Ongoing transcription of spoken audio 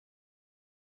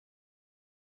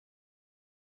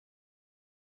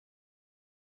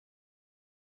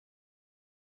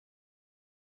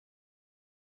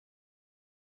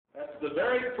That's the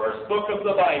very first book of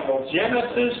the Bible,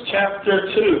 Genesis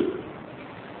chapter 2.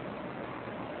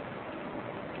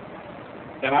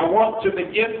 And I want to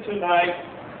begin tonight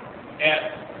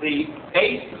at the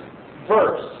 8th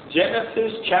verse,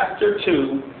 Genesis chapter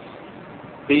 2,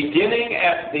 beginning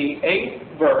at the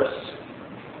 8th verse.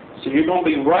 So you're going to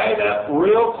be right up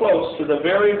real close to the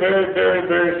very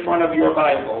front of your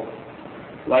Bible,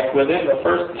 like within the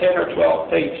first 10 or 12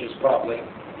 pages probably,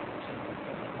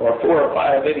 or 4 or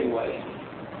 5 anyway.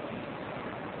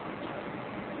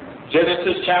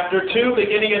 Genesis chapter 2,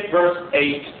 beginning at verse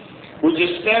 8. Would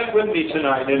you stand with me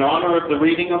tonight in honor of the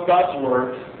reading of God's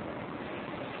Word?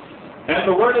 And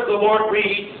the Word of the Lord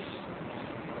reads,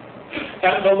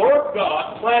 "And the Lord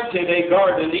God planted a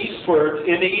garden eastward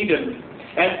in Eden,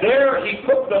 and there he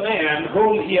put the man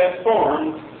whom he had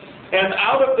formed, and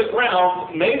out of the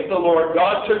ground made the Lord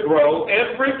God to grow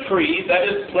every tree that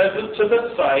is pleasant to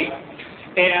the sight,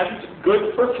 and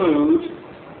good for food,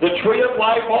 the tree of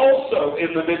life also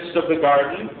in the midst of the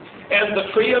garden, and the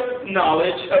tree of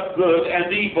knowledge of good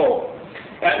and evil.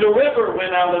 And a river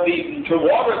went out of Eden to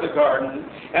water the garden,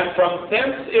 and from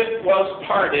thence it was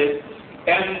parted,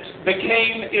 and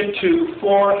became into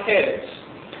 4 heads.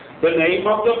 The name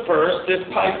of the first is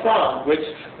Python, which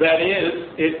that is,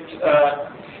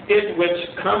 it which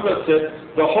compasseth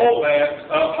the whole land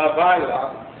of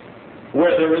Havilah,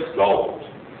 where there is gold.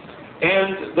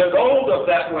 And the gold of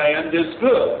that land is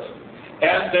good.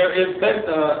 And there is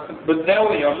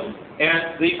bdellium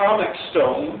and the onyx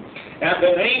stone. And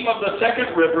the name of the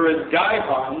second river is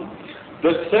Gihon.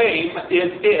 The same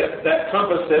is it that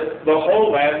compasseth the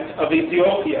whole land of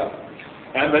Ethiopia.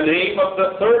 And the name of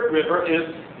the third river is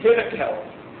Hiddekel.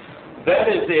 That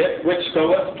is it which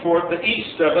goeth toward the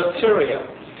east of Assyria.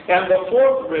 And the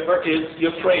fourth river is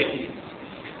Euphrates.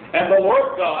 And the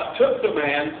Lord God took the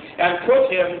man and put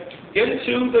him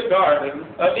into the garden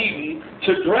of Eden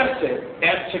to dress it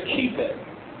and to keep it.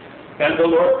 And the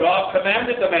Lord God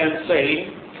commanded the man,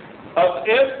 saying, Of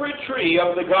every tree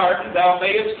of the garden thou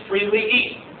mayest freely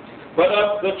eat, but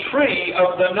of the tree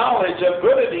of the knowledge of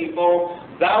good and evil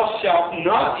thou shalt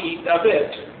not eat of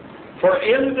it. For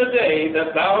in the day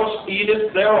that thou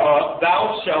eatest thereof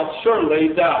thou shalt surely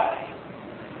die."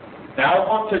 Now I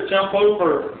want to jump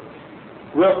over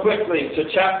real quickly to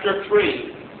chapter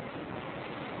 3.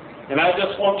 And I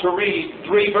just want to read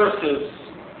 3 verses.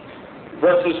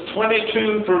 Verses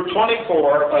 22 through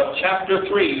 24 of chapter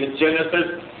 3 in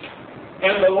Genesis.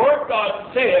 "And the Lord God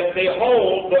said,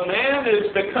 Behold, the man is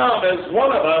become as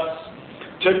one of us,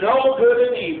 to know good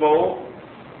and evil.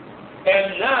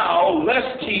 And now,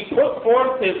 lest he put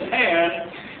forth his hand,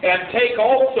 and take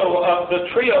also of the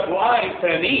tree of life,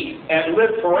 and eat, and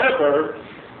live forever.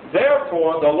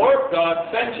 Therefore the Lord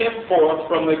God sent him forth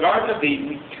from the Garden of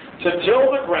Eden, to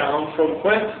till the ground from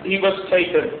whence he was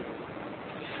taken.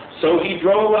 So he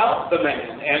drove out the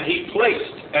man, and he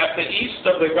placed at the east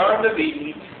of the Garden of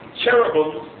Eden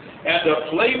cherubims and a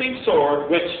flaming sword,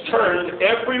 which turned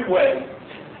every way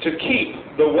to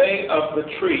keep the way of the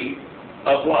tree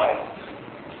of life."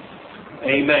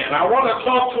 Amen. I want to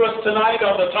talk to us tonight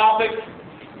on the topic,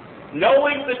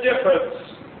 knowing the difference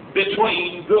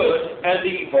between good and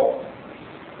evil.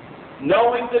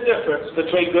 Knowing the difference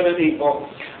between good and evil.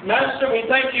 Master, we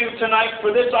thank you tonight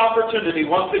for this opportunity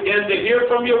once again to hear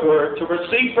from your word, to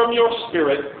receive from your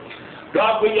spirit.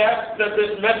 God, we ask that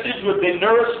this message would be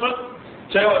nourishment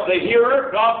to the hearer.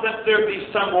 God, let there be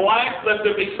some life, let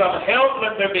there be some help,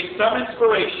 let there be some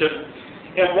inspiration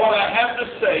in what I have to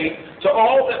say to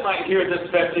all that might hear this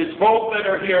message, both that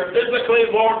are here physically,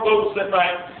 Lord, those that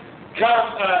might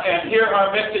come and hear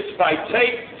our message by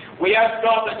tape. We ask,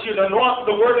 God, that you'd anoint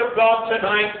the Word of God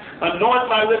tonight, anoint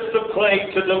my lips of clay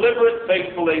to deliver it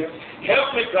faithfully.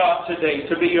 Help me, God, today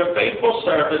to be your faithful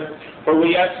servant, for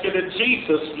we ask it in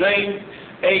Jesus' name.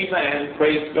 Amen.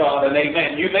 Praise God and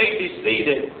amen. You may be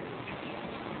seated.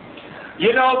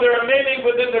 You know, there are many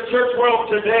within the church world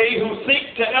today who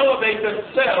seek to elevate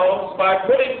themselves by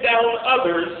putting down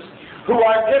others who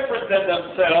are different than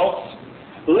themselves,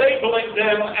 labeling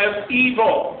them as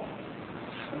evil.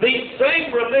 These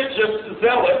same religious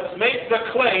zealots make the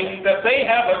claim that they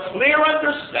have a clear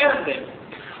understanding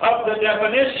of the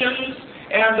definitions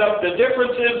and of the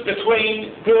differences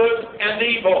between good and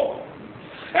evil.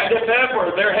 And if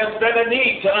ever there has been a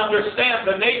need to understand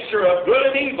the nature of good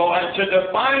and evil and to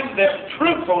define them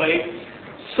truthfully,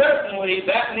 certainly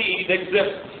that need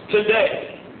exists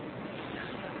today.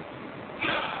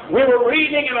 We were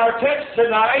reading in our text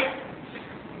tonight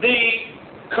the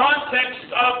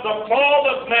context of the fall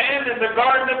of man in the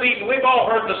Garden of Eden. We've all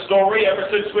heard the story ever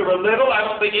since we were little. I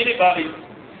don't think anybody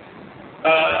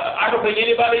I don't think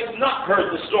anybody's not heard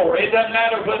the story. It doesn't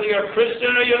matter whether you're a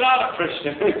Christian or you're not a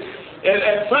Christian.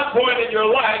 At some point in your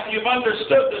life, you've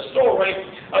understood the story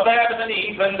of Adam and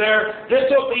Eve and their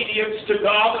disobedience to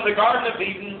God in the Garden of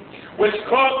Eden, which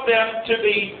caused them to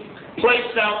be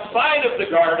placed outside of the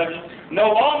garden,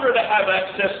 no longer to have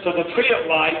access to the tree of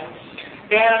life.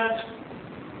 And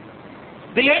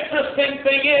the interesting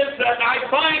thing is that I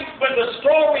find when the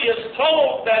story is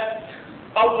told that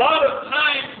a lot of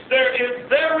times there is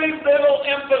very little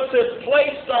emphasis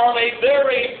placed on a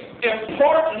very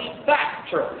important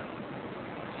factor.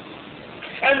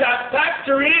 And that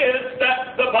factor is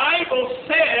that the Bible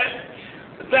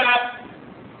said that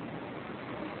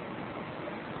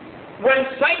when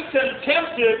Satan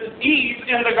tempted Eve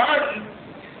in the garden,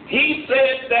 he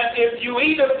said that if you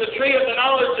eat of the tree of the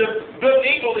knowledge of good and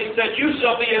evil, he said, you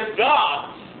shall be as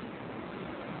gods.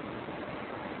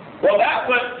 Well, that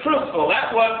wasn't truthful.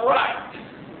 That wasn't right.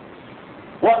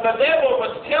 What the devil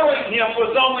was telling him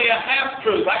was only a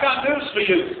half-truth. I got news for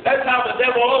you. That's how the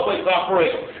devil always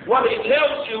operates. What he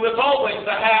tells you is always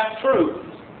a half-truth.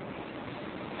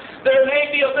 There may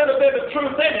be a little bit of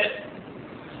truth in it,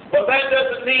 but that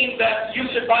doesn't mean that you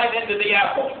should bite into the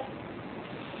apple.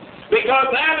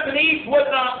 Because Adam and Eve would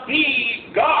not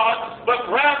be gods, but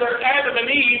rather Adam and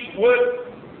Eve would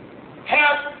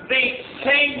have the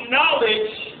same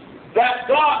knowledge that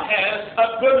God has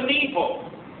of good and evil.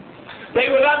 They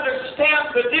would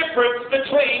understand the difference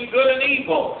between good and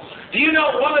evil. Do you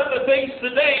know one of the things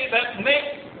today that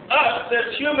makes us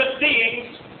as human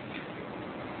beings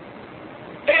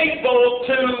able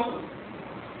to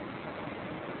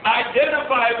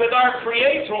identify with our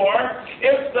Creator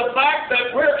is the fact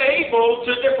that we're able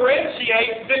to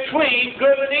differentiate between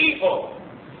good and evil.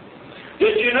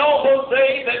 Did you know, Jose,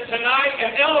 that tonight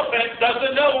an elephant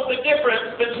doesn't know the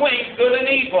difference between good and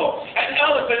evil? An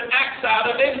elephant acts out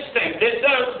of instinct. It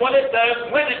does what it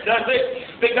does when it does it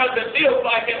because it feels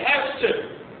like it has to.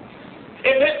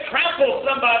 If it tramples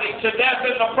somebody to death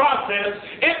in the process,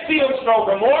 it feels no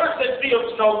remorse, it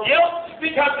feels no guilt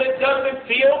because it doesn't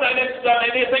feel that it's done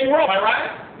anything wrong. Am I right?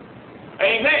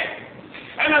 Amen.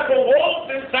 And if a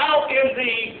wolf is out in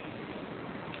the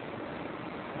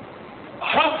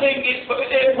hunting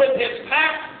with his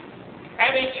pack,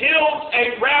 and he kills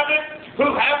a rabbit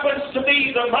who happens to be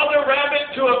the mother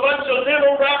rabbit to a bunch of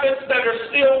little rabbits that are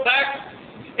still back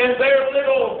in their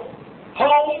little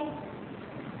home,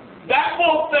 that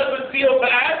wolf doesn't feel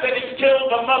bad that he killed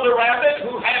the mother rabbit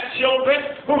who had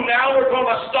children who now are going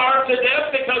to starve to death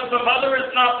because the mother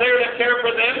is not there to care for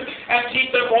them and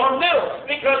keep them warm. No,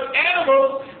 because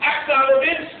animals act out of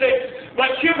instinct,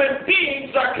 but human beings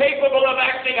are capable of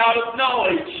acting out of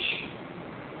knowledge.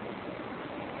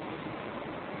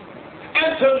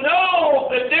 And to know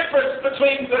the difference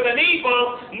between good and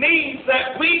evil means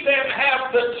that we then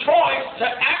have the choice to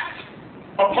act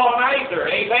upon either.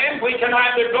 Amen? We can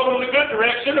either go in the good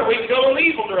direction or we can go in the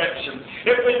evil direction.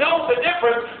 If we know the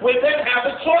difference, we then have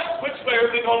a choice. Which way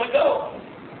are we going to go?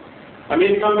 I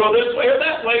mean, you're going to go this way or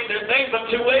that way. There's names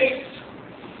of two ways.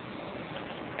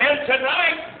 And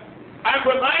tonight, I'm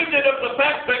reminded of the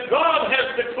fact that God has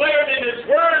declared in His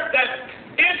Word that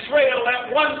Israel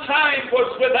at one time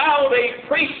was without a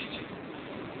priest.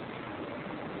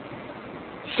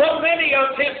 So many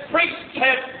of His priests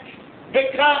had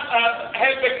become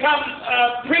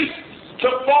priests to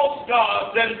false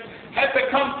gods and had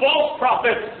become false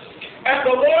prophets. And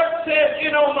the Lord said, you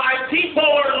know, my people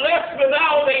are left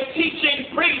without a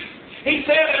teaching priest. He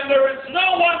said, and there is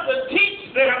no one to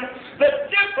teach them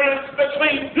the difference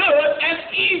between good and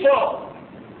evil.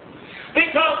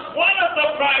 Because one of the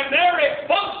primary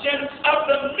functions of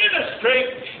the ministry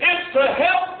is to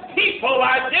help people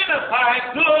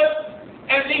identify good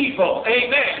and evil.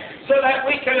 Amen. So that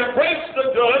we can embrace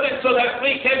the good and so that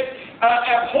we can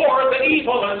abhor the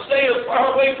evil and stay as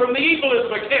far away from the evil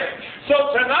as we can.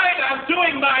 So tonight I'm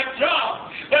doing my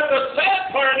job. But the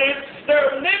sad part is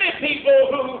there are many people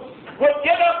who would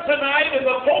get up tonight in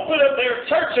the pulpit of their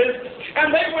churches and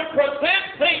they would present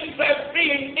things as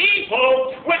being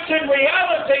evil, which in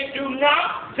reality do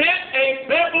not fit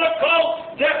a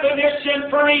biblical definition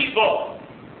for evil.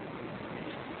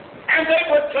 And they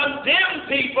would condemn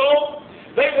people.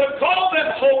 They would call them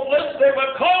hopeless. They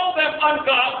would call them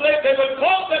ungodly. They would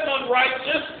call them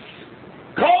unrighteous,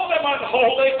 call them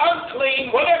unholy,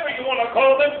 unclean, whatever you want to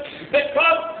call them,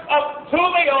 because of who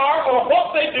they are or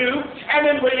what they do. And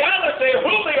in reality,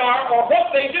 who they are or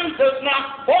what they do does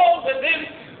not fall within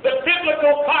the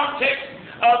biblical context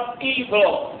of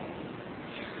evil.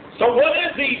 So what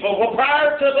is evil? Well,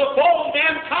 prior to the fall,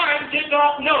 mankind did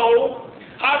not know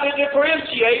how to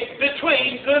differentiate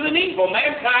between good and evil.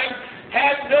 Mankind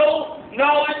had no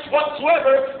knowledge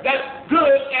whatsoever that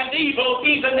good and evil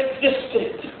even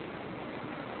existed.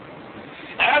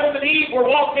 Adam and Eve were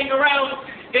walking around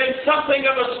in something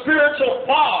of a spiritual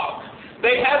fog.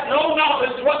 They had no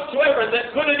knowledge whatsoever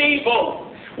that good and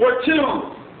evil were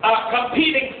two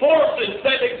competing forces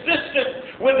that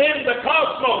existed within the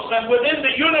cosmos and within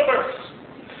the universe.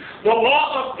 The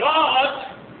law of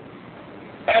God,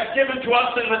 as given to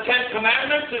us in the Ten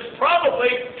Commandments, is probably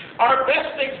our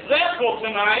best example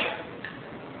tonight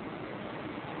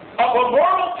of a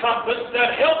moral compass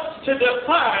that helps to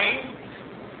define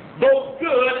both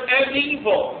good and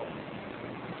evil.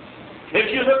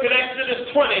 If you look at Exodus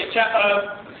 20,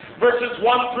 verses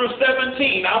 1 through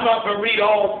 17, I'm not going to read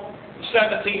all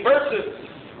 17 verses,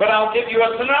 but I'll give you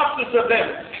a synopsis of them.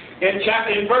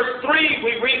 In verse 3,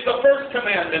 we read the first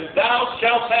commandment, thou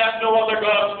shalt have no other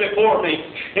gods before me.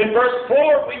 In verse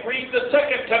 4, we read the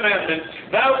second commandment,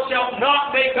 thou shalt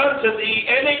not make unto thee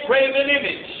any graven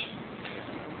image.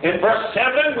 In verse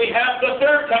 7, we have the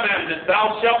third commandment,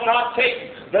 thou shalt not take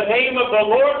the name of the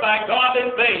Lord thy God in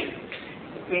vain.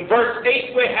 In verse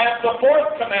 8, we have the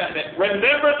fourth commandment,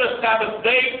 remember the Sabbath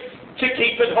day to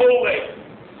keep it holy.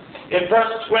 In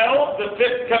verse 12, the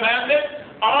fifth commandment,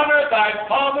 honor thy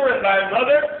father and thy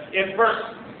mother. In verse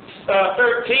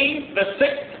 13, the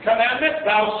sixth commandment,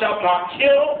 thou shalt not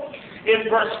kill.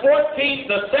 In verse 14,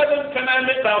 the seventh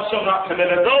commandment, thou shalt not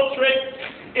commit adultery.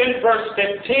 In verse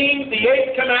 15, the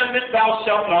eighth commandment, thou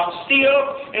shalt not steal.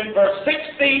 In verse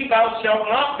 16, thou shalt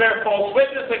not bear false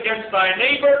witness against thy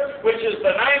neighbor, which is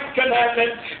the ninth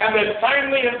commandment. And then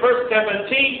finally in verse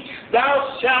 17,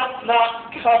 thou shalt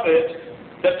not covet,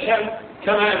 the 10th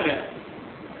commandment.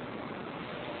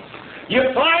 You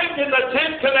find in the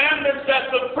 10 commandments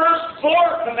that the first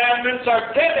 4 commandments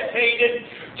are dedicated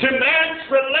to man's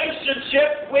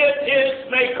relationship with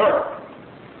his Maker.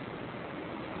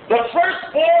 The first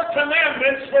 4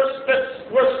 commandments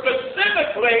were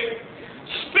specifically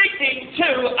speaking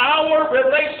to our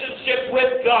relationship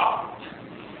with God.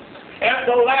 And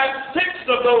the last 6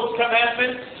 of those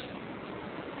commandments,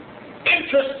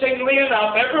 interestingly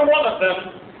enough, every one of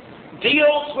them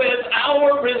deals with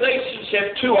our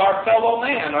relationship to our fellow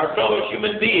man, our fellow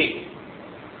human being.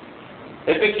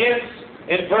 It begins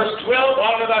in verse 12,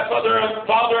 honor thy father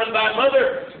and thy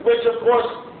mother, which of course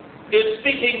is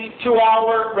speaking to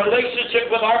our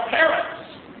relationship with our parents.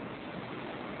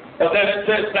 But then it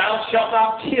says, thou shalt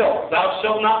not kill, thou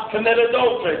shalt not commit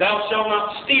adultery, thou shalt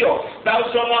not steal, thou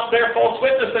shalt not bear false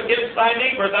witness against thy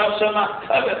neighbor, thou shalt not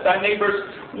covet thy neighbor's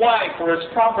wife or his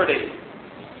property.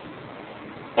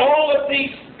 All of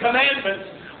these commandments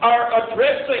are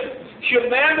addressing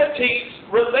humanity's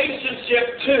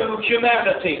relationship to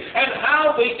humanity and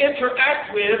how we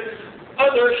interact with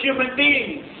other human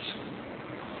beings.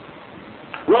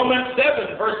 Romans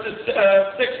 7, verses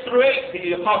 6 through 8,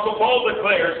 the Apostle Paul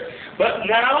declares, but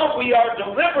now we are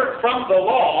delivered from the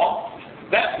law,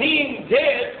 that being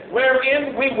dead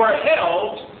wherein we were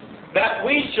held, that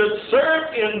we should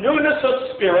serve in newness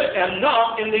of spirit and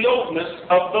not in the oldness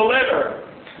of the letter.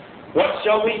 What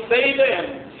shall we say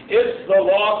then? Is the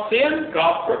law sin?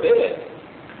 God forbid.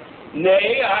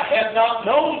 Nay, I had not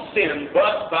known sin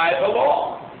but by the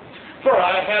law. For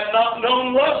I had not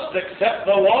known lust except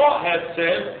the law had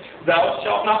said, thou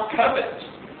shalt not covet.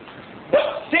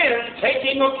 But sin,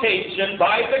 taking occasion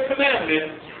by the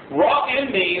commandment, wrought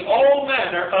in me all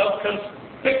manner of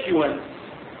conspicuance.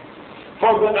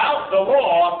 For without the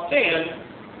law, sin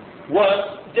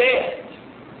was dead.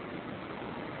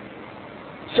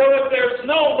 So if there's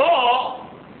no law,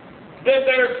 then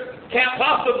there can't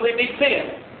possibly be sin.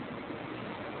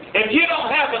 If you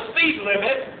don't have a speed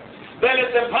limit, then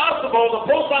it's impossible to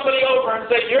pull somebody over and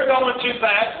say, you're going too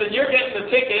fast and you're getting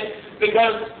the ticket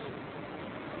because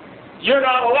you're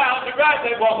not allowed to drive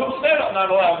that. Well, who said I'm not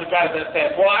allowed to drive that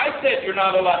fast? Well, I said you're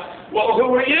not allowed. Well,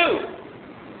 who are you?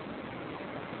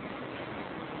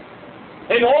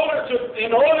 In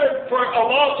order for a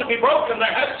law to be broken,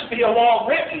 there has to be a law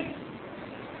written.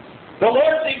 The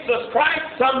Lord Jesus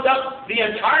Christ summed up the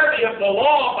entirety of the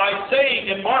law by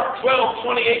saying in Mark 12,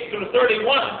 28 through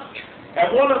 31,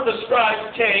 and one of the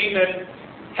scribes came and,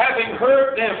 having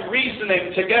heard them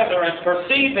reasoning together and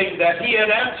perceiving that he had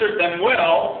answered them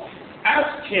well,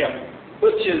 asked him,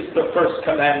 which is the first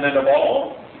commandment of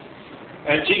all?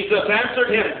 And Jesus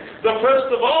answered him, the first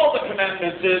of all the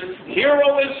commandments is, Hear,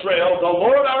 O Israel, the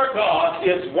Lord our God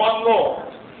is one Lord.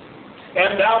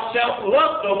 And thou shalt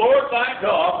love the Lord thy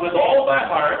God with all thy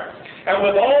heart, and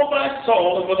with all thy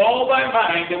soul, and with all thy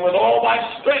mind, and with all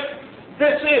thy strength.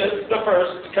 This is the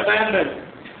first commandment.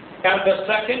 And the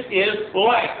second is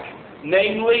like,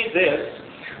 namely this,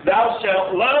 thou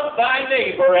shalt love thy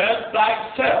neighbor as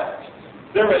thyself.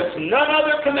 There is none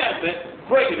other commandment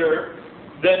greater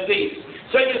than these.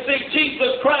 So you see,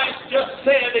 Jesus Christ just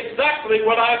said exactly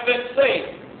what I've been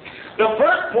saying. The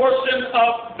first portion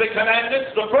of the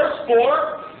commandments, the first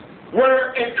four,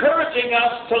 were encouraging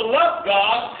us to love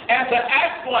God and to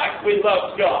act like we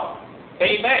love God.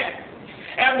 Amen.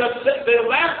 And the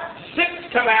last six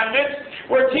commandments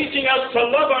were teaching us to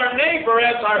love our neighbor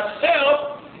as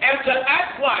ourselves and to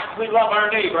act like we love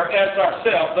our neighbor as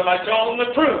ourselves. Am I telling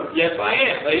the truth? Yes, I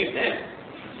am. Amen.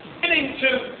 Beginning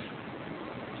to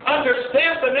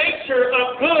understand the nature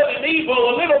of good and evil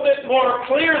a little bit more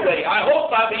clearly. I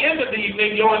hope by the end of the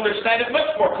evening you'll understand it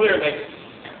much more clearly.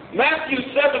 Matthew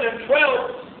 7 and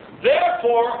 12,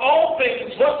 therefore all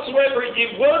things whatsoever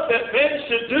ye would that men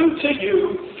should do to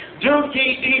you, do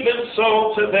ye even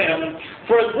so to them.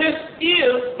 For this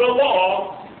is the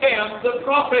law and the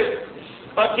prophets.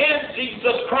 Again,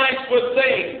 Jesus Christ was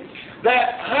saying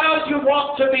that how you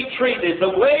want to be treated,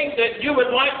 the way that you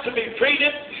would like to be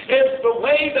treated, is the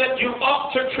way that you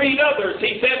ought to treat others.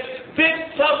 He said,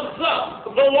 this sums up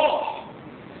the law,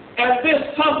 and this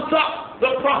sums up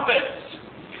the prophets.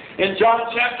 In John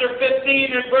chapter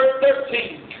 15 and verse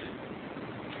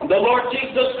 13, the Lord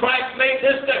Jesus Christ made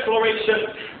this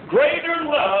declaration, greater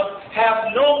love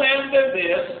hath no man than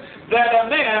this, that a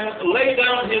man lay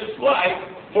down his life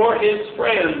for his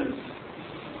friends.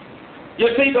 You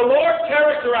see, the Lord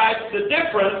characterized the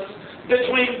difference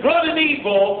between good and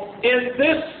evil in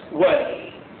this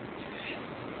way.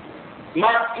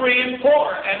 Mark 3 and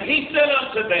 4, and he said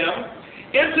unto them,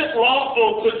 is it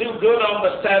lawful to do good on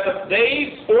the Sabbath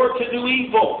days, or to do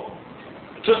evil,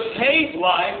 to save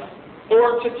life,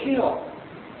 or to kill?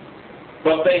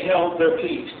 But they held their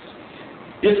peace.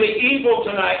 You see, evil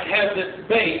tonight has its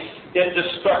base in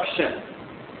destruction,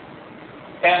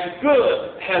 and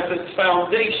good has its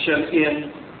foundation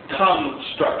in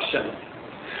construction.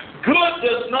 Good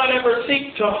does not ever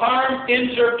seek to harm,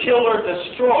 injure, kill, or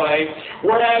destroy,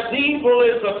 whereas evil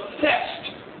is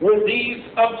obsessed with these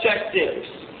objectives.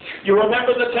 You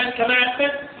remember the Ten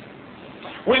Commandments?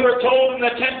 We were told in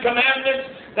the Ten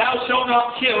Commandments, thou shalt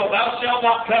not kill, thou shalt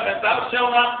not covet, thou shalt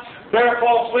not bear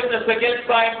false witness against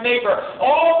thy neighbor.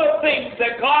 All the things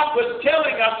that God was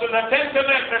telling us in the Ten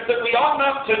Commandments that we ought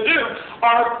not to do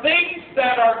are things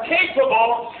that are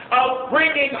capable of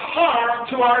bringing harm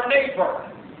to our neighbor.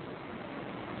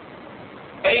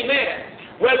 Amen.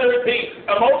 Whether it be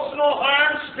emotional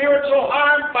harm, spiritual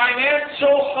harm,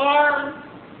 financial harm,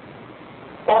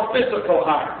 or physical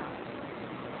harm.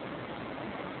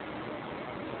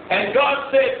 And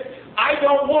God said, I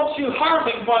don't want you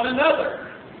harming one another.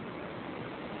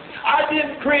 I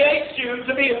didn't create you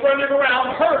to be running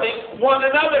around hurting one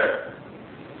another.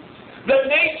 The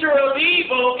nature of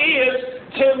evil is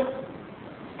to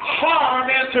harm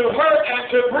and to hurt and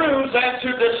to bruise and to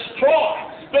destroy.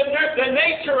 But the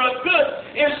nature of good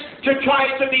is to try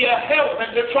to be a help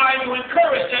and to try to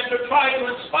encourage and to try to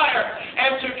inspire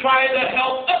and to try to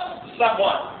help up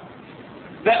someone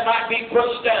that might be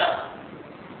pushed down.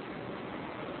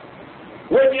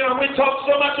 When we talk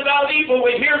so much about evil,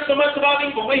 we hear so much about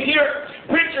evil. We hear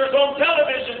preachers on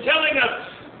television telling us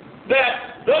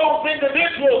that those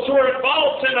individuals who are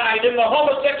involved tonight in the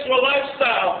homosexual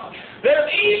lifestyle, there's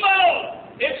evil.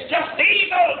 It's just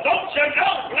evil. Don't you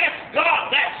know? Bless God,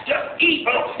 that's just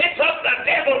evil. It's of the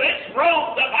devil. It's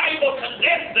wrong. The Bible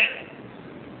condemns it.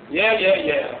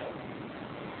 Yeah.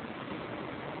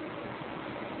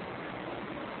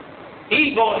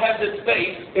 Evil has its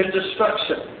base in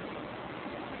destruction.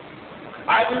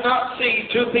 I do not see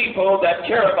two people that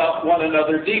care about one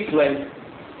another deeply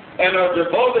and are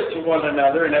devoted to one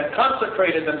another and have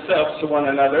consecrated themselves to one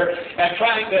another and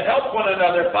trying to help one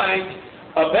another find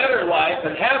a better life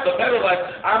and have a better life.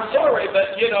 I'm sorry,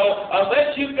 but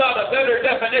unless you've got a better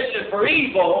definition for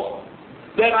evil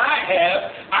than I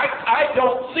have, I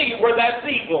don't see where that's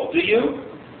evil. Do you?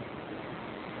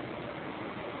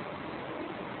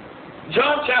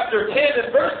 John chapter 10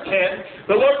 and verse 10,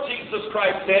 the Lord Jesus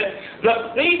Christ said,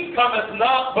 the thief cometh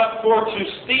not but for to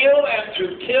steal and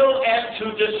to kill and to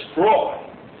destroy.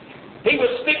 He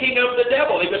was speaking of the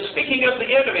devil. He was speaking of the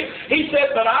enemy. He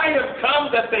said, but I have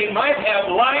come that they might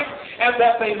have life and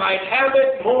that they might have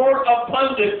it more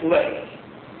abundantly.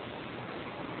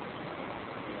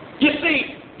 You see,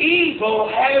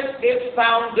 evil has its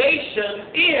foundation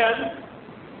in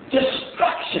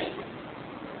destruction.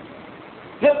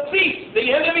 The thief,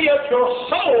 the enemy of your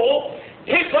soul,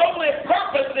 his only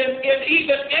purpose in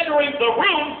even entering the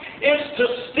room is to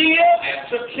steal and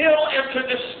to kill and to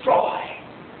destroy.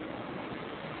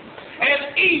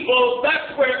 And evil,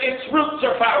 that's where its roots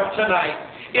are found tonight,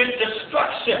 in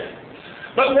destruction.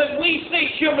 But when we see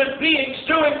human beings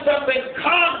doing something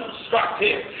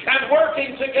constructive and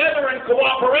working together in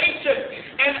cooperation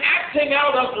and acting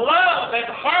out of love and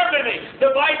harmony,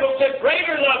 the Bible says,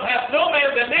 greater love hath no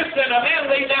man than this, than a man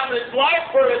lay down his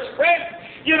life for his friends.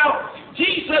 You know,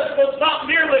 Jesus was not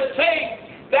merely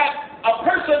saying that a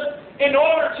person, in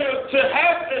order to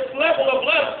have this level of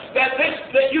love,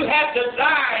 that you had to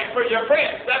die for your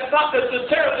friends. That's not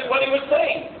necessarily what he was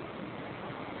saying.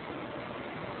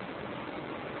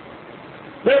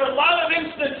 There are a lot of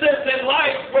instances in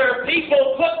life where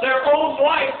people put their own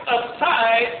life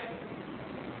aside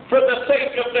for the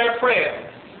sake of their friends.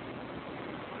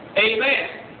 Amen.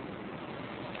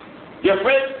 Your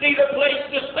friends need a place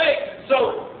to stay.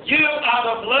 So you, out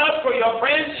of love for your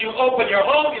friends, you open your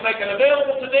home, you make it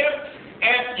available to them,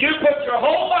 and you put your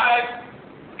whole life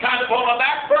kind of on a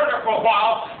back burner for a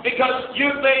while because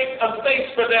you've made a space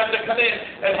for them to come in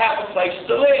and have a place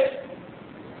to live.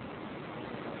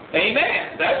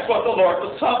 Amen. That's what the Lord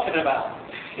was talking about.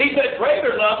 He said,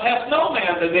 greater love hath no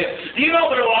man than this. Do you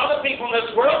know there are a lot of people in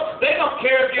this world, they don't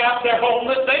care if you're out there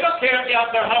homeless, they don't care if you're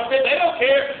out there hungry, they don't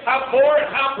care how poor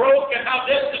and how broke and how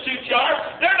destitute you are.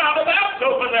 They're not about to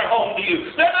open their home to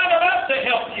you. They're not about to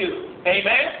help you.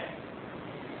 Amen?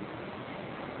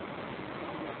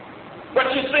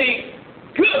 But you see,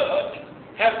 good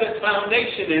has its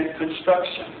foundation in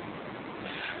construction.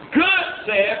 Good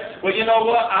says, well, you know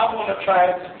what? I want to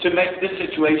try to make this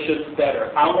situation better.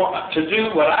 I want to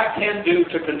do what I can do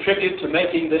to contribute to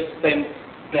making this thing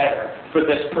better for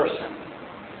this person.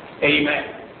 Amen.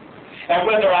 And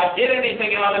whether I get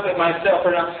anything out of it myself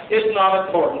or not, it's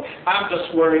not important. I'm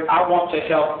just worried. I want to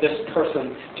help this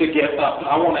person to get up.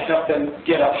 I want to help them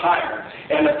get up higher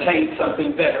and attain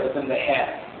something better than they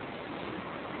have.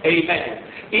 Amen.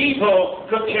 Evil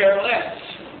could care less.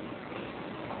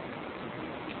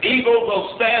 Evil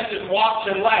will stand and watch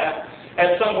and laugh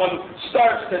as someone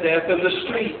starves to death in the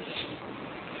streets.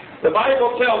 The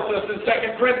Bible tells us in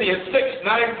 2 Corinthians 6,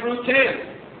 9 through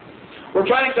 10. We're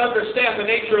trying to understand the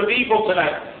nature of evil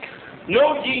tonight.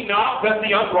 Know ye not that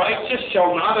the unrighteous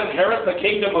shall not inherit the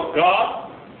kingdom of God?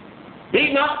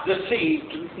 Be not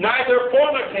deceived, neither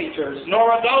fornicators,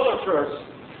 nor idolaters,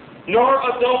 nor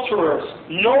adulterers,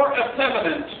 nor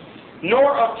effeminate,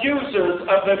 nor abusers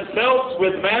of themselves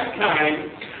with mankind,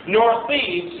 nor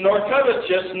thieves, nor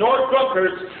covetous, nor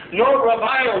drunkards, nor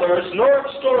revilers, nor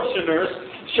extortioners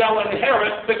shall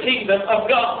inherit the kingdom of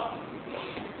God.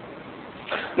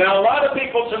 Now, a lot of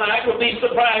people tonight would be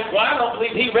surprised. Well, I don't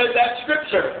believe he read that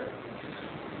scripture.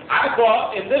 I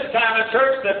thought in this kind of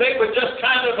church that they would just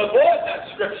kind of avoid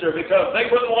that scripture because they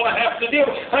wouldn't want to have to deal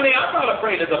with it. Honey, I'm not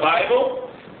afraid of the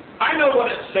Bible. I know what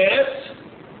it says.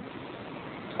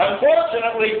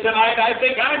 Unfortunately, tonight, I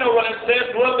think I know what it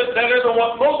says a little bit better than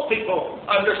what most people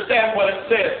understand what it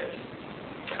says.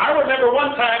 I remember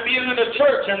one time being in a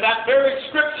church and that very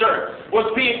scripture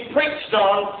was being preached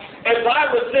on as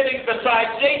I was sitting beside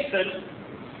Jason,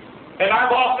 and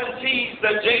I've often teased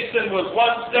that Jason was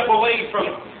one step away from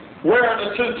wearing a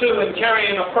tutu and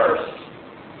carrying a purse.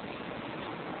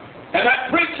 And that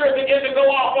preacher began to go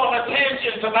off on a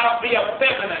tangent about the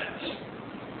effeminate.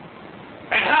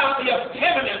 And how the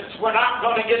effeminates were not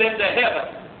going to get into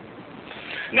heaven.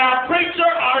 Now, preacher,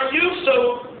 are you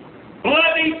so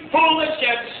bloody, foolish,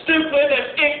 and stupid and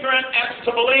ignorant as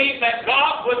to believe that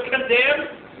God would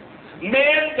condemn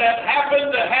men that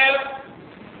happen to have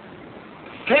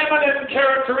feminine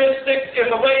characteristics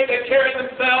in the way they carry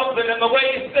themselves and in the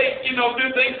way they, do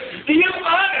things? Do you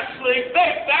honestly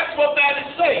think that's what that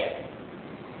is saying?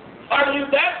 Are you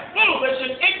that foolish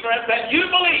and ignorant that you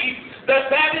believe that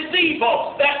that is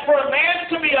evil, that for a man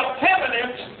to be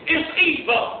effeminate is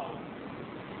evil?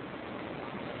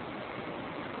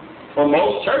 Well,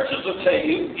 most churches will tell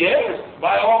you, yes,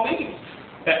 by all means,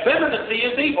 effeminacy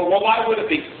is evil. Well, why would it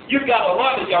be? You've got a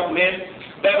lot of young men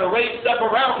that are raised up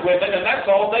around women, and that's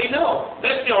all they know.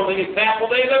 That's the only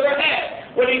example they've ever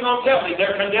had. What are you going to tell me?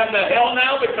 They're condemned to hell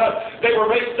now because they were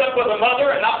raised up with a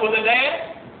mother and not with a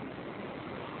dad?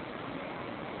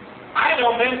 I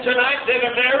know men tonight that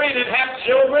are married and have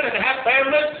children and have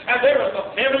families, and they're as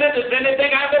effeminate as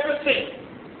anything I've ever seen.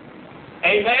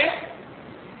 Amen?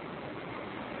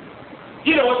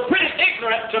 You know, it's pretty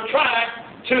ignorant to try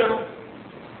to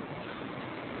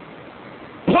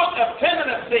put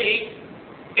effeminacy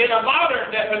in a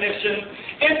modern definition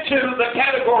into the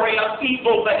category of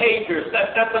evil behaviors.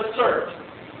 That's absurd.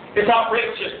 It's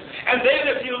outrageous. And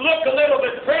then if you look a little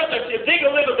bit further, if you dig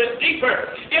a little bit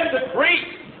deeper, in the Greek,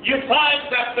 you find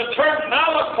that the term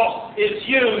malakos is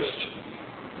used,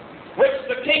 which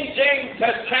the King James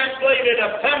has translated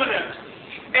effeminate.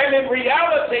 And in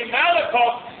reality,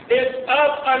 malakos is of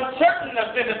uncertain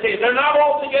affinity. They're not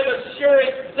altogether sure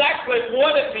exactly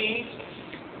what it means,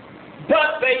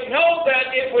 but they know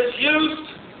that it was used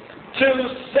to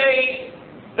say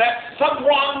that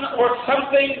someone or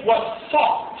something was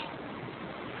soft,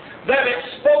 that it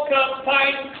spoke of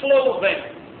fine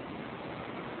clothing.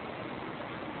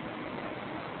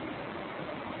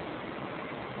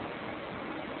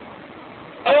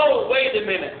 Oh, wait a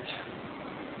minute.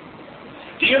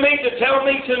 Do you mean to tell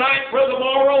me tonight, Brother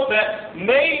Morrow, that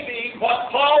maybe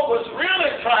what Paul was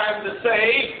really trying to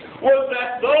say was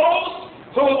that those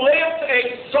who lived a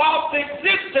soft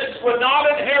existence would not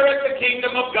inherit the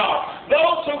kingdom of God?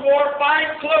 Those who wore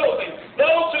fine clothing,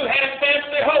 those who had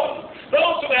fancy homes,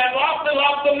 those who had lots and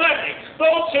lots of money,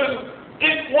 those who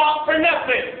didn't want for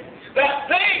nothing, that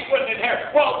they wouldn't inherit.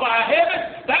 Well, by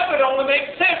heaven, that would only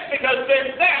make sense, because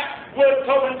then that would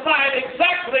coincide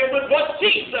exactly with what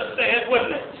Jesus said,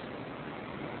 wouldn't it?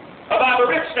 About a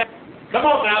rich man. Come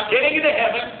on now, getting into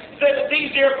heaven, said it's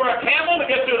easier for a camel to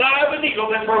get through the eye of a needle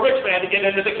than for a rich man to get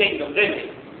into the kingdom, didn't he?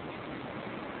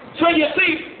 So you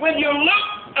see, when you look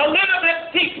a little bit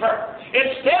deeper,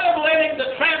 instead of letting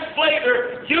the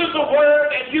translator use a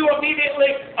word and you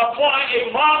immediately apply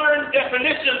a modern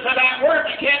definition to that word,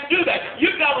 you can't do that.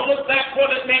 You've got to look back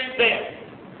what it meant then.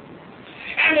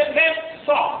 And it meant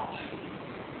soft.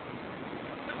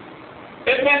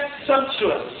 It meant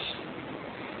sumptuous.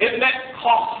 It meant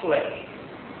costly.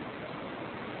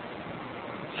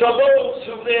 So those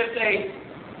who lived a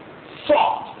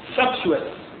soft,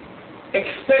 sumptuous,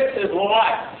 expensive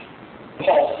life,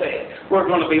 Paul said, were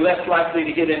going to be less likely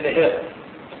to get into heaven.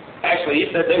 Actually, he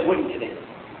said they wouldn't get in.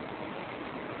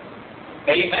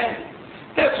 Amen.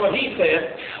 That's what he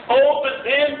said. Oh, but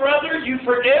then, brother, you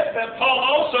forget that Paul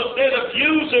also said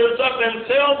abusers of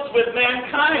themselves with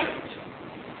mankind.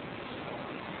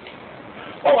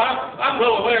 Oh, I'm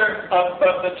well aware of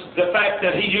the fact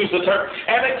that he used the term.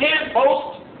 And again,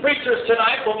 most preachers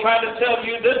tonight will try to tell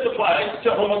you this applies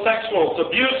to homosexuals,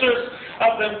 abusers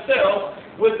of themselves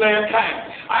with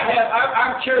mankind.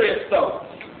 I'm curious, though.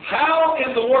 How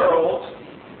in the world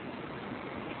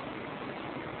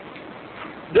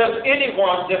does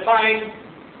anyone define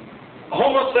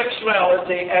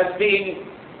homosexuality as being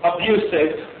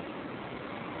abusive?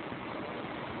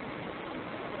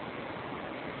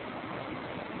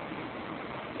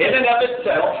 In and of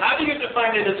itself, how do you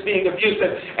define it as being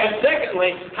abusive? And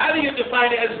secondly, how do you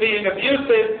define it as being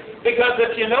abusive? Because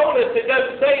if you notice, it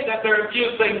doesn't say that they're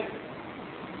abusing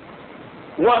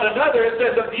one another. It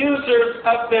says abusers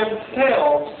of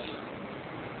themselves.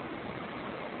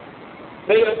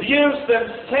 They abuse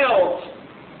themselves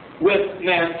with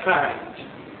mankind.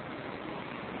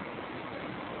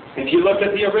 If you look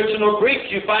at the original Greek,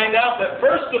 you find out that,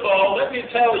 first of all, let me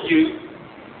tell you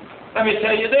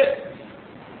this.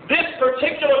 This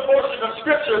particular portion of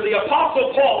Scripture, the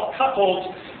Apostle Paul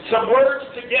coupled some words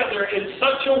together in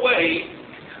such a way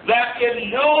that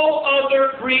in no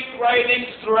other Greek writings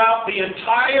throughout the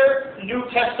entire New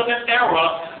Testament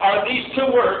era are these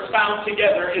two words found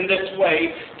together in this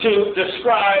way to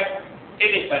describe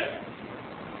anything.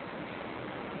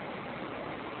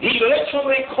 He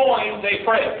literally coined a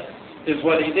phrase, is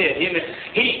what he did.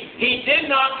 He did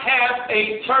not have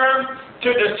a term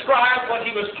to describe what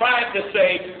he was trying to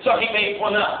say, so he made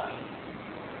one up.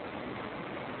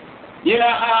 You know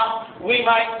how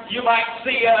you might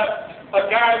see a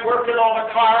guy working on a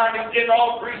car and he's getting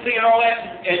all greasy and all that,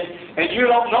 and you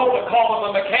don't know to call him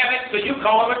a mechanic, so you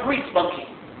call him a grease monkey.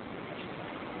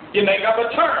 You make up a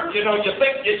term. You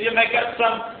make up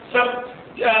some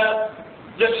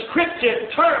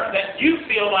descriptive term that you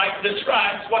feel like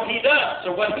describes what he does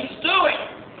or what he's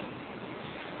doing.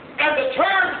 And the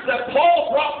terms that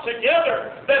Paul brought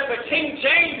together, that the King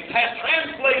James had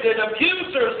translated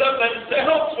abusers of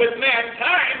themselves with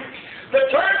mankind, the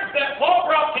terms that Paul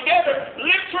brought together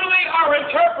literally are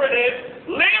interpreted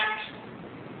lift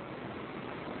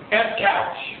and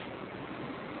couch.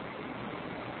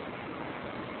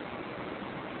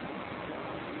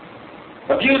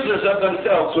 Abusers of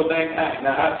themselves with mankind.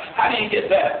 Now, how do you get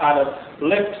that out of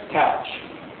lift couch?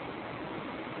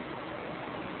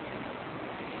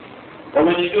 But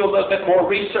when you do a little bit more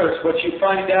research, what you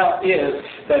find out is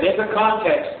that in the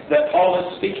context that Paul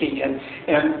is speaking,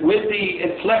 and with the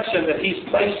inflection that he's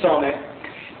placed on it,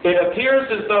 it appears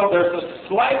as though there's a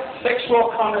slight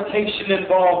sexual connotation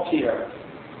involved here.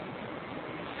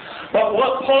 But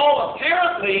what Paul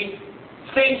apparently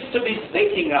seems to be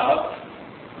speaking of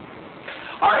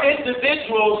are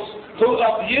individuals who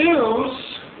abuse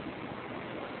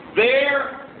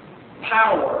their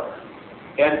power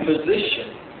and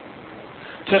position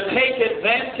to take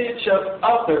advantage of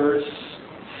others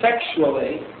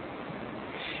sexually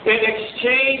in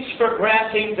exchange for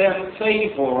granting them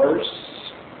favors,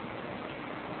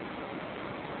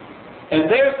 and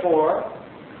therefore,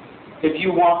 if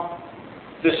you want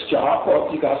this job,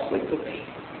 well, you got to sleep with me.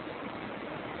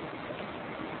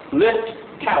 Lift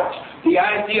couch. The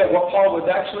idea of what Paul was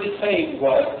actually saying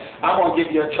was, I'm going to give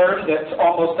you a term that's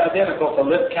almost identical to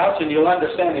lift couch, and you'll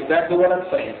understand exactly what I'm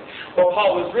saying. What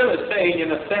Paul was really saying in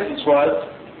a sentence was,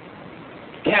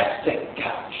 casting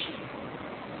couch.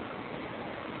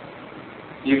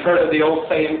 You've heard of the old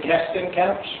saying, casting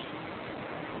couch?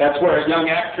 That's where a young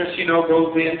actress,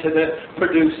 goes into the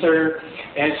producer,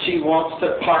 and she wants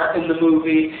to part in the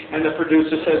movie, and the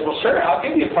producer says, well, sure, I'll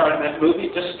give you a part in that movie.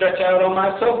 Just stretch out on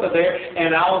my sofa there,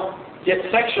 and I'll get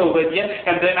sexual with you,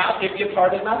 and then I'll give you a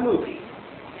part in my movie.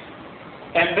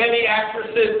 And many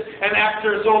actresses and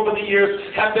actors over the years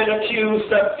have been accused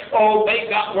of, they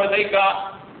got where they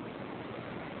got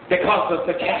because of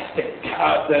the casting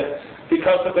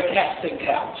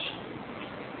couch.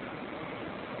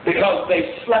 Because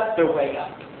they slept their way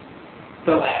up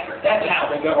the ladder. That's how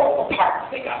they got all the parts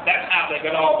they got. That's how they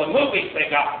got all the movies they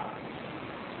got.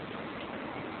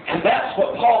 And that's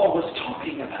what Paul was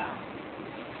talking about.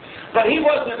 But he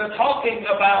wasn't talking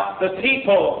about the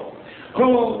people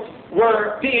who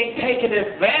were being taken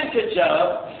advantage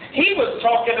of. He was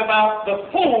talking about the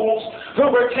fools who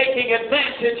were taking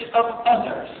advantage of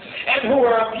others and who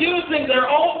were abusing their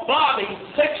own bodies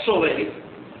sexually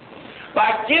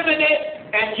by giving it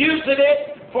and using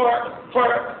it for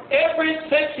every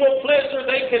sexual pleasure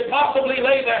they could possibly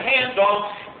lay their hand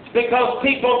on because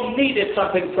people needed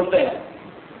something from them.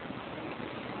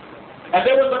 And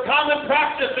there was a common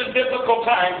practice in biblical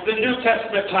times, the New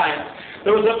Testament times.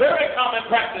 There was a very common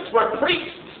practice where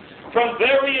priests from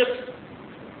various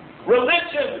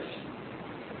religions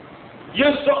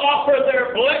used to offer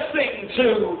their blessing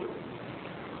to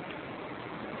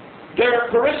their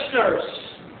parishioners.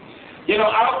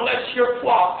 I'll bless your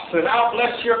flocks, and I'll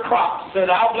bless your crops,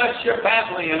 and I'll bless your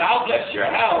family, and I'll bless your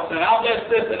house, and I'll bless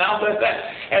this, and I'll bless that.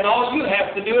 And all you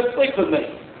have to do is sleep with me.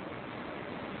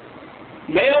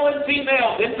 Male and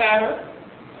female, didn't matter.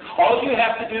 All you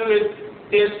have to do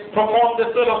is perform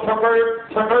this little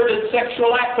perverted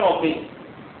sexual act on me.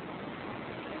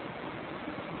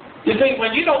 You see,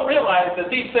 when you don't realize that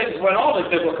these things went on in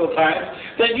biblical times,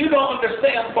 then you don't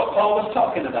understand what Paul was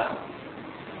talking about.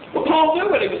 Well, Paul knew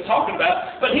what he was talking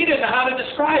about, but he didn't know how to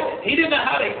describe it. He didn't know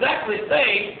how to exactly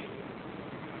say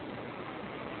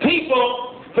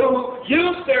people who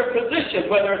use their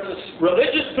position, whether it's a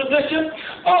religious position.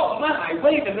 Oh my,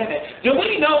 wait a minute. Do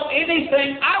we know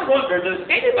anything? I wonder, does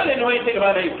anybody know anything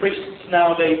about any priests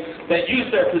nowadays that use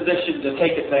their position to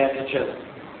take advantage of,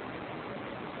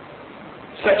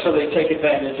 sexually take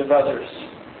advantage of others?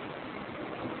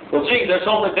 Well, gee, there's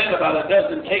only been about a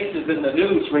dozen cases in the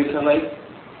news recently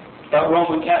about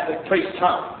Roman Catholic priests,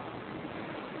 huh?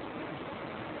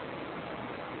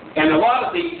 And a lot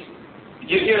of these,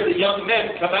 you hear the young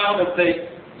men come out of the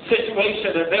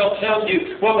situation and they'll tell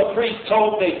you, well, the priest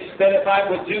told me that if I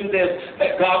would do this,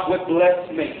 that God would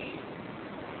bless me.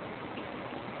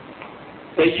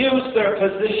 They used their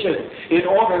position in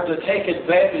order to take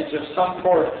advantage of some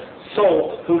poor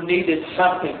soul who needed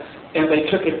something, and they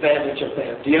took advantage of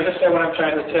them. Do you understand what I'm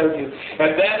trying to tell you?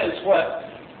 And that is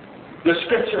what the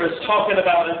Scripture is talking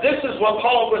about. And this is what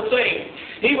Paul was saying.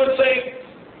 He would say,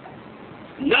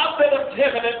 not that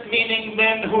effeminate, meaning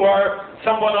men who are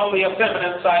somewhat on the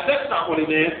effeminate side. That's not what he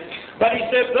meant. But he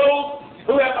said those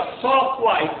who have a soft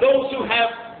life, those who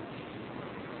have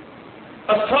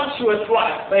a sumptuous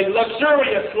life, a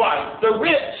luxurious life, the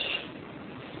rich.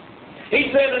 He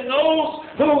said, and those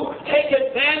who take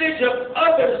advantage of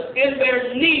others in their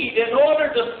need in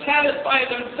order to satisfy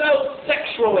themselves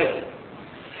sexually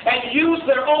and use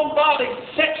their own bodies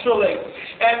sexually,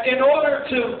 and in order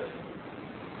to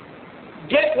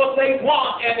get what they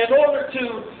want, and in order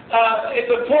to,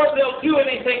 before they'll do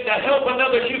anything to help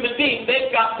another human being, they've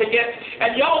got to get,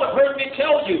 and y'all have heard me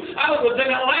tell you, I was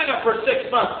in Atlanta for 6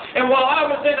 months, and while I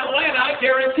was in Atlanta, I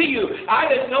guarantee you, I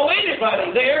didn't know anybody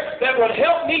there that would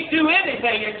help me do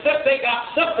anything except they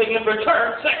got something in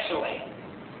return sexually.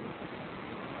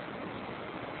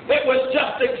 It was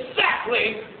just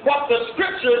exactly what the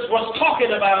Scriptures was talking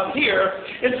about here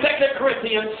in 2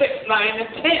 Corinthians 6, 9, and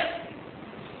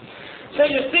 10. So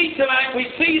you see tonight, we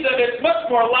see that it's much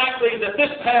more likely that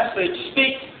this passage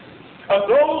speaks of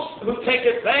those who take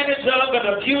advantage of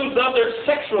and abuse others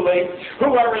sexually,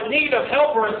 who are in need of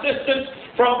help or assistance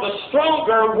from the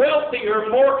stronger, wealthier,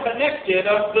 more connected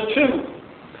of the two.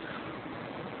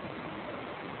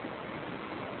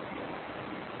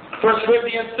 1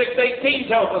 Corinthians 6:18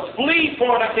 tells us, flee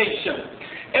fornication.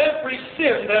 every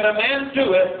sin that a man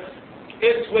doeth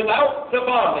is without the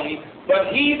body,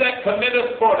 but he that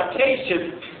committeth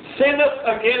fornication sinneth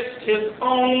against his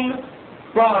own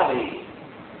body.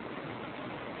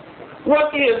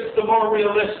 What is the more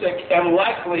realistic and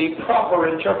likely proper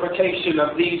interpretation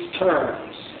of these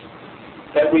terms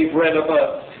that we've read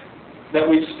above, that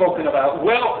we've spoken about?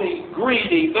 Wealthy,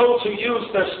 greedy, those who use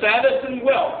their status and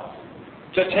wealth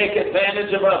to take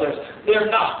advantage of others. They're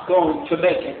not going to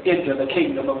make it into the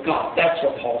kingdom of God. That's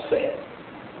what Paul said.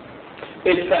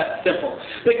 It's that simple.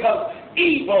 Because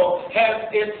evil has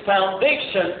its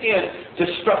foundation in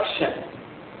destruction.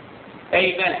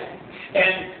 Amen.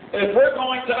 And if we're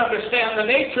going to understand the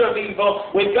nature of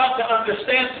evil, we've got to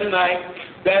understand tonight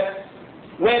that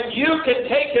when you can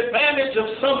take advantage of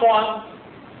someone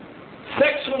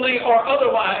sexually or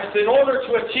otherwise in order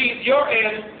to achieve your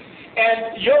end,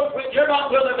 and you're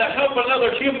not willing to help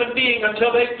another human being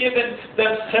until they've given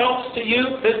themselves to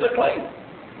you physically.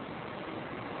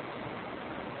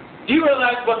 Do you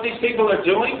realize what these people are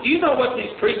doing? Do you know what these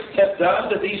priests have done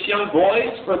to these young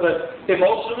boys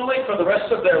emotionally for the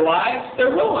rest of their lives?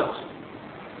 They're ruined.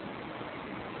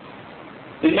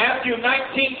 In Matthew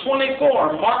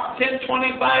 19:24, Mark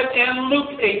 10:25, and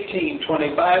Luke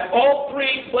 18:25, all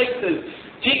three places,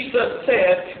 Jesus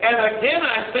said, "And again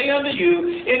I say unto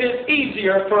you, it is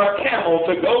easier for a camel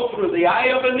to go through the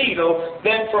eye of a needle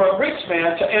than for a rich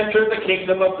man to enter the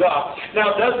kingdom of God."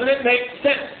 Now, doesn't it make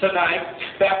sense tonight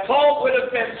that Paul would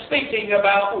have been speaking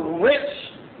about rich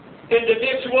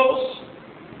individuals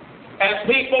and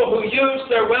people who use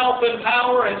their wealth and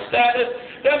power and status?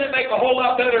 Doesn't it make a whole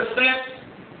lot better sense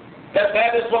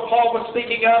that is what Paul was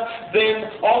speaking of?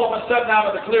 Then all of a sudden, out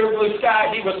of the clear blue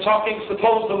sky, he was talking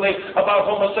supposedly about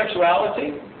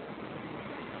homosexuality.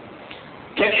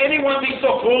 Can anyone be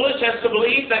so foolish as to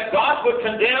believe that God would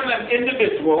condemn an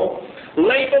individual,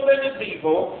 label them as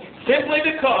evil, simply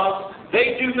because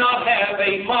they do not have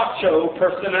a macho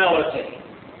personality?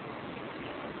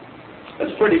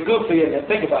 That's pretty goofy, isn't it?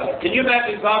 Think about it. Can you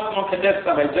imagine God's going to condemn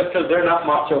somebody just because they're not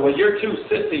macho? Well, you're too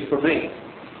sissy for me.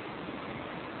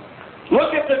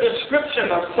 Look at the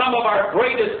description of some of our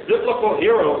greatest biblical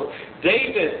heroes.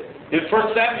 David in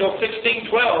 1 Samuel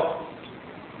 16:12.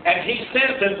 And he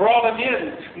sent and brought him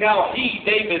in. Now he,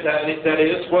 David that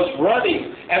is, was ruddy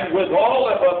and withal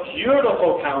of a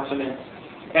beautiful countenance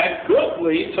and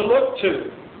goodly to look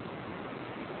to.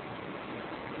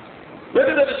 Look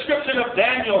at the description of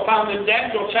Daniel found in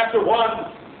Daniel chapter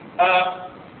 1,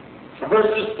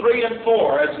 verses 3 and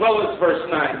 4, as well as verse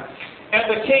 9. And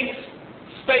the king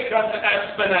spake unto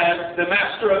Ashpenaz, the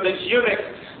master of his eunuchs,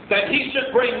 that he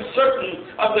should bring certain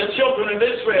of the children of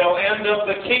Israel and of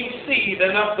the king's seed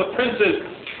and of the princes,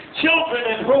 children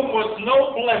in whom was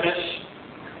no blemish,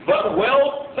 but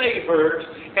well favored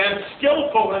and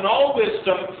skillful in all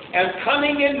wisdom and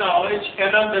cunning in knowledge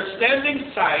and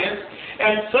understanding science,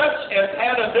 and such as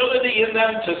had ability in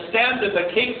them to stand in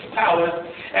the king's palace,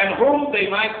 and whom they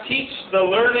might teach the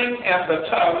learning and the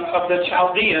tongue of the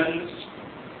Chaldeans.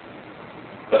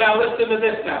 But now listen to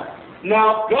this now.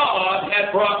 Now God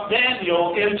had brought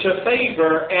Daniel into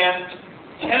favor and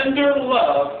tender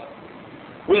love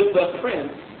with the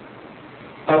prince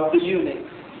of the eunuchs.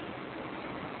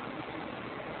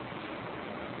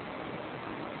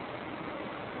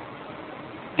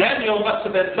 Daniel must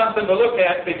have been something to look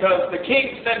at, because the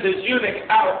king sent his eunuch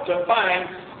out to find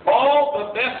all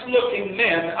the best-looking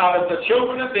men out of the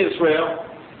children of Israel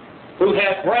who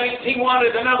had brains. In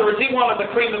other words, he wanted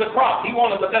the cream of the crop. He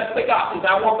wanted the best they got. He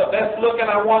said, I want the best looking.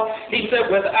 He said,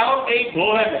 without a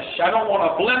blemish. I don't want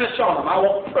a blemish on them. I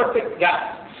want perfect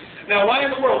guys. Now, why in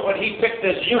the world would he pick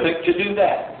this eunuch to do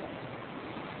that?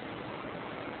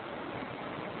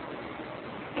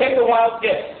 Take a wild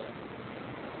guess.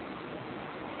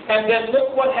 And then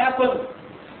look what happened.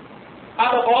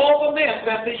 Out of all the men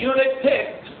that the eunuch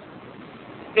picked,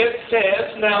 it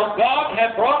says, now God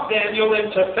had brought Daniel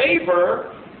into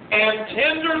favor and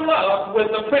tender love with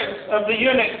the prince of the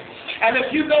eunuchs. And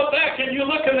if you go back and you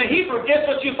look in the Hebrew, guess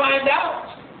what you find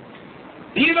out?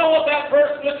 Do you know what that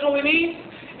verse literally means?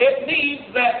 It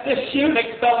means that this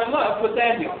eunuch fell in love with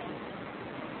Daniel.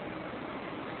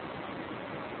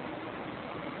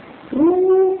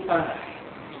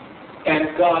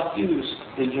 And God used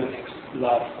the eunuch's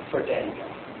love for Daniel.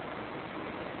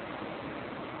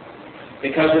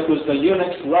 Because it was the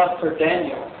eunuch's love for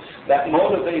Daniel that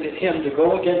motivated him to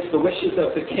go against the wishes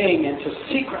of the king and to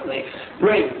secretly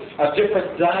bring a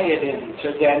different diet in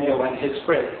to Daniel and his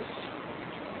friends.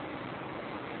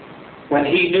 When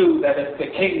he knew that if the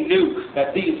king knew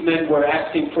that these men were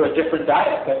asking for a different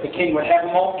diet, that the king would have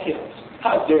them all killed.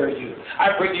 How dare you?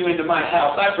 I bring you into my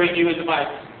house. I bring you into my...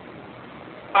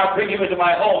 I bring you into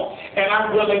my home, and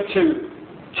I'm willing to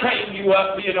train you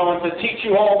up, and to teach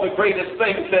you all the greatest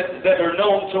things that are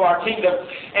known to our kingdom,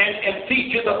 and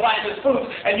feed you the finest foods,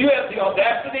 and you have the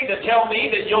audacity to tell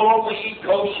me that you'll only eat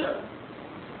kosher?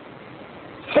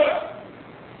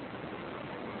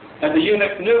 And the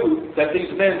eunuch knew that these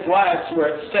men's lives were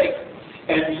at stake,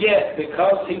 and yet,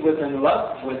 because he was in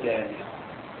love with Daniel,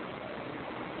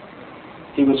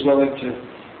 he was willing to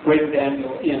bring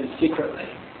Daniel in secretly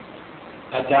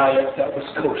a diet that was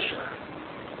kosher,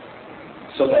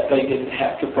 so that they didn't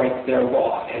have to break their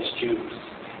law as Jews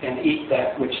and eat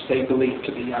that which they believed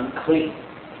to be unclean.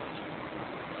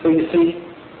 So you see,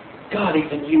 God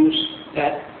even used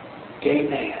that gay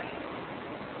man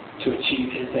to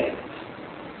achieve his ends.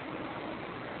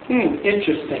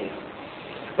 Interesting.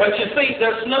 But you see,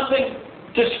 there's nothing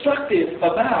destructive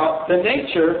about the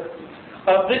nature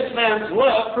of this man's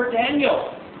love for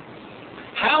Daniel.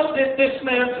 How did this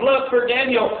man's love for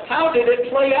Daniel, how did it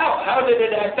play out? How did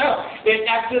it act out? It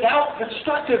acted out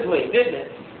constructively, didn't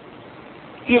it?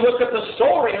 If you look at the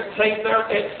story,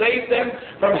 it saved them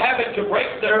from having to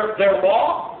break their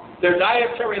law, their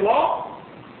dietary law,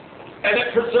 and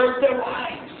it preserved their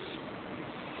lives.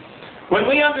 When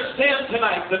we understand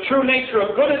tonight the true nature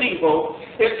of good and evil,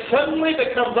 it suddenly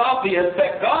becomes obvious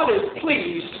that God is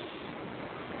pleased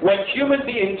when human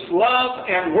beings love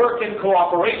and work in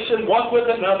cooperation one with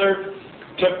another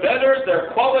to better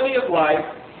their quality of life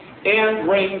and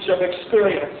range of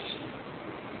experience.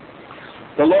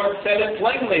 The Lord said it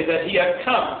plainly that He had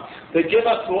come to give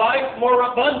us life more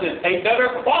abundant, a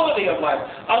better quality of life,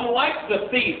 unlike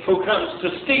the thief who comes to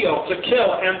steal, to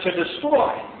kill, and to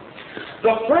destroy.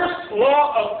 The first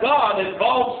law of God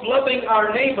involves loving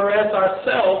our neighbor as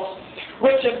ourselves,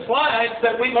 which implies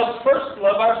that we must first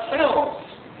love ourselves.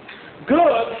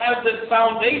 Good has its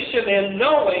foundation in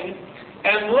knowing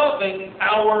and loving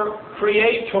our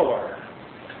Creator.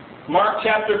 Mark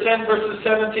chapter 10, verses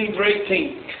 17 through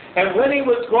 18. And when he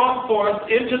was gone forth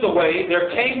into the way,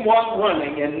 there came one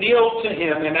running and kneeled to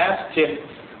him and asked him,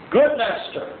 Good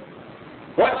Master,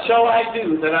 what shall I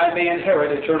do that I may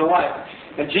inherit eternal life?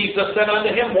 And Jesus said unto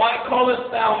him, Why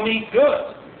callest thou me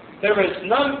good? There is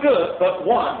none good but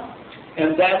one,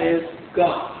 and that is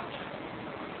God.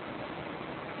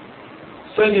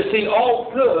 So you see,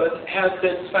 all good has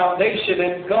its foundation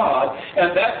in God,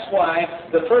 and that's why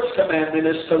the first commandment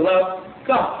is to love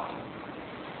God.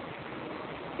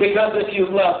 Because if you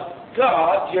love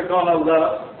God, you're going to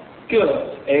love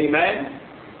good. Amen?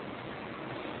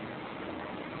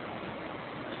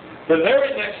 The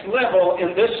very next level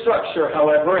in this structure,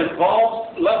 however,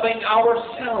 involves loving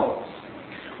ourselves.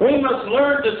 We must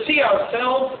learn to see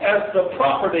ourselves as the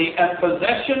property and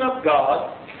possession of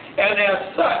God, and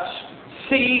as such,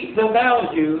 see the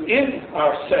value in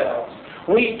ourselves.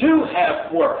 We do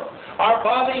have worth. Our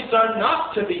bodies are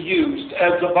not to be used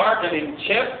as a bargaining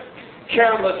chip,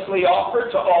 carelessly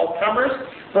offered to all comers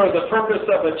for the purpose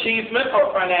of achievement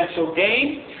or financial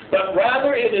gain, but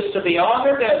rather it is to be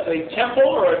honored as a temple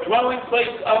or a dwelling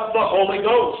place of the Holy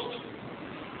Ghost.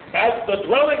 As the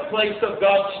dwelling place of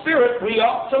God's Spirit, we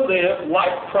ought to live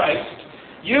like Christ,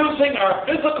 using our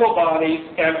physical bodies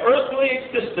and earthly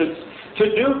existence to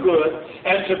do good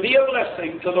and to be a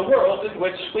blessing to the world in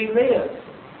which we live.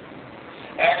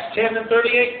 Acts 10 and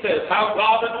 38 says, How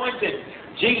God anointed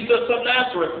Jesus of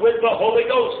Nazareth with the Holy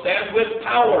Ghost and with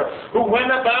power, who went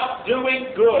about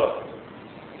doing good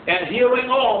and healing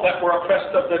all that were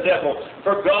oppressed of the devil,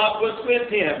 for God was with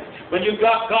him. When you've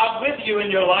got God with you in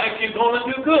your life, you're going to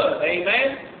do good.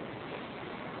 Amen?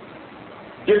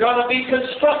 You're going to be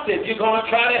constructive. You're going to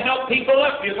try to help people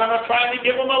up. You're going to try to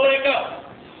give them a leg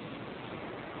up.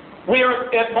 We are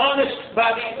admonished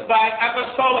by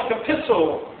apostolic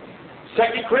epistle, 2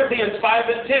 Corinthians 5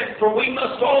 and 10, for we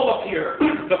must all appear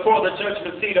before the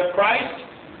judgment seat of Christ,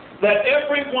 that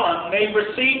every one may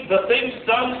receive the things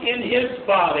done in his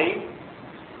body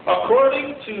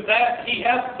according to that he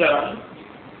hath done,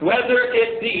 whether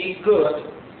it be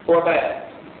good or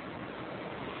bad.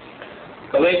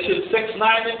 Galatians 6,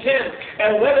 9 and 10,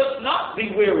 and let us not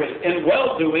be weary in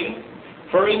well-doing,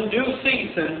 for in due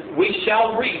season we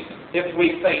shall reap if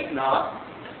we faint not.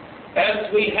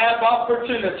 As we have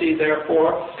opportunity,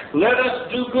 therefore, let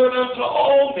us do good unto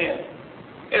all men,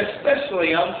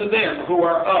 especially unto them who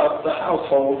are of the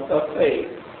household of faith.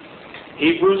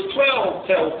 Hebrews 12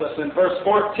 tells us in verse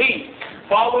 14,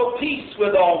 Follow peace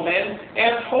with all men,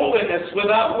 and holiness,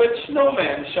 without which no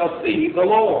man shall see the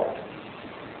Lord.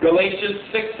 Galatians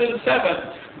 6 and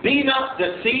 7, Be not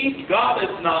deceived, God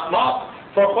is not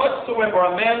mocked, for whatsoever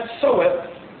a man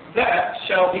soweth, that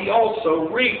shall he also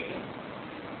reap.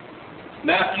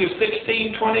 Matthew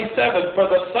 16:27, for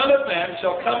the Son of Man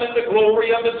shall come in the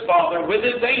glory of his Father with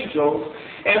his angels,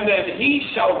 and then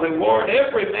he shall reward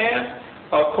every man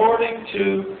according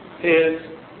to his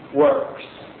works.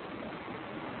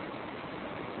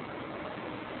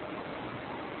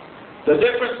 The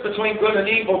difference between good and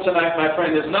evil tonight, my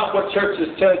friend, is not what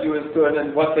churches tell you is good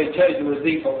and what they tell you is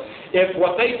evil. If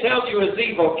what they tell you is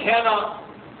evil cannot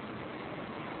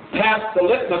pass the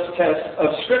litmus test of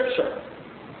Scripture,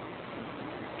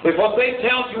 if what they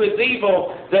tell you is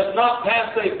evil does not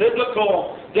pass a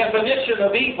biblical definition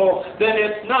of evil, then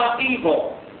it's not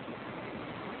evil.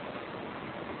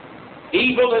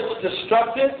 Evil is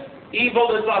destructive.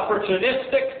 Evil is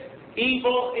opportunistic.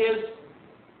 Evil is